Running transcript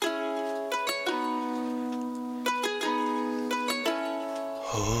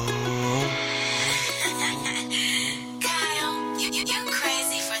Oh, Kyle, you're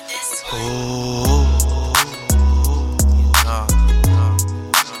crazy for this one. oh,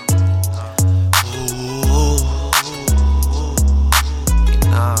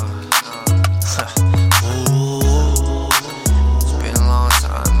 It's been a long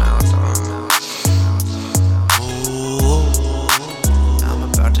time now, I'm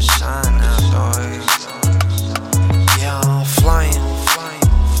about to shine now, dog. Yeah, I'm flying.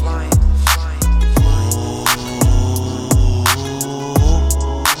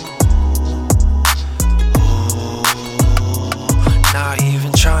 Not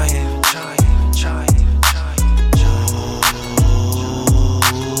even trying.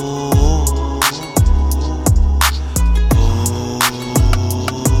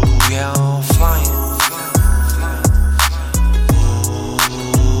 Yeah, I'm flying.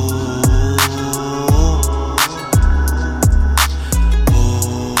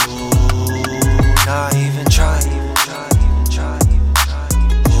 Not even trying.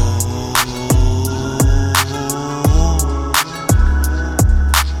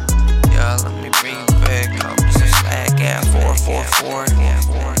 Yeah, let me bring it back. I'm just slag at 444.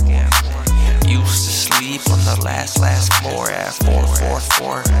 Used to sleep on the last floor at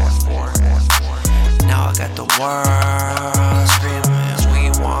 444. Now I got the world screaming, we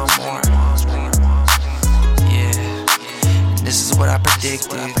want more. Yeah, and this is what I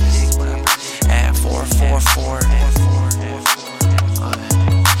predicted at 444.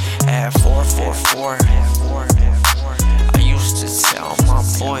 At 444. I used to tell my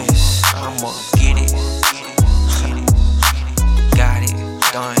boys, I'ma get it. Got it,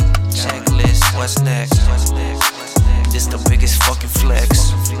 done. Checklist, what's next? This the biggest fucking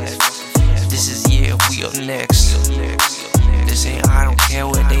flex. This is we up next. This ain't I don't care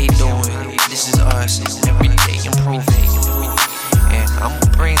what they doing. This is us, every day improving. And I'ma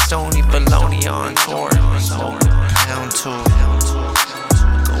bring Sony Baloney on tour. Go down to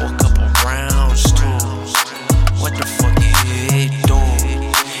go a couple rounds too. What the fuck it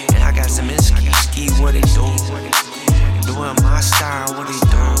doing? And I got some ski, what they do? Doing my style, what they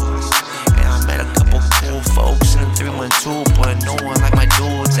do? And I met a couple cool folks in the 312, but no one like my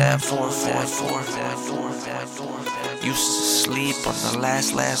dudes at 444. Used to sleep on the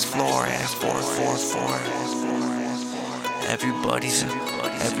last floor at 444.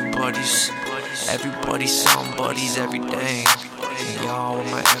 Everybody's somebody's everything. And y'all are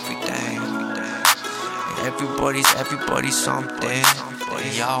my everything. And everybody's something.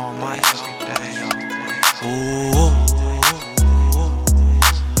 And y'all are my everything. oh.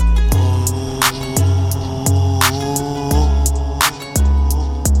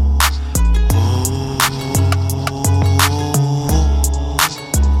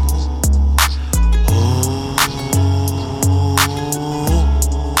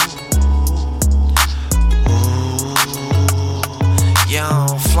 Yeah,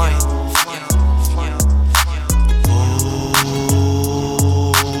 I'm flying.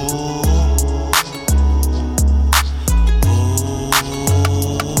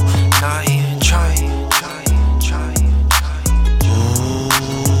 Not even trying.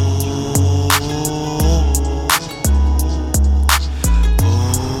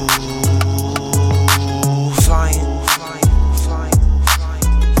 Flying.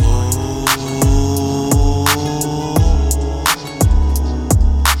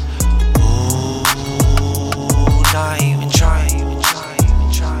 Not even trying.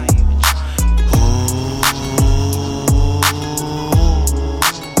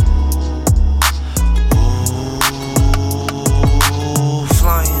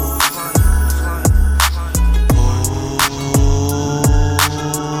 Flying.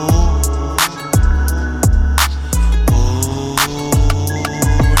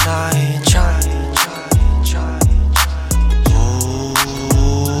 Not even trying.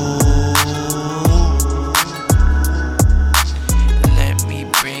 Let me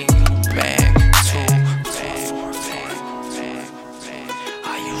bring you back to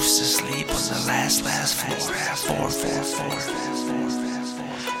I used to sleep on the last floor at 444.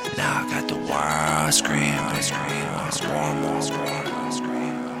 Now I got the world screaming, more.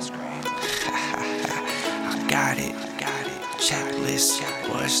 I got it. Checklist,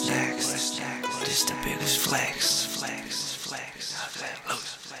 what's next? This the biggest flex.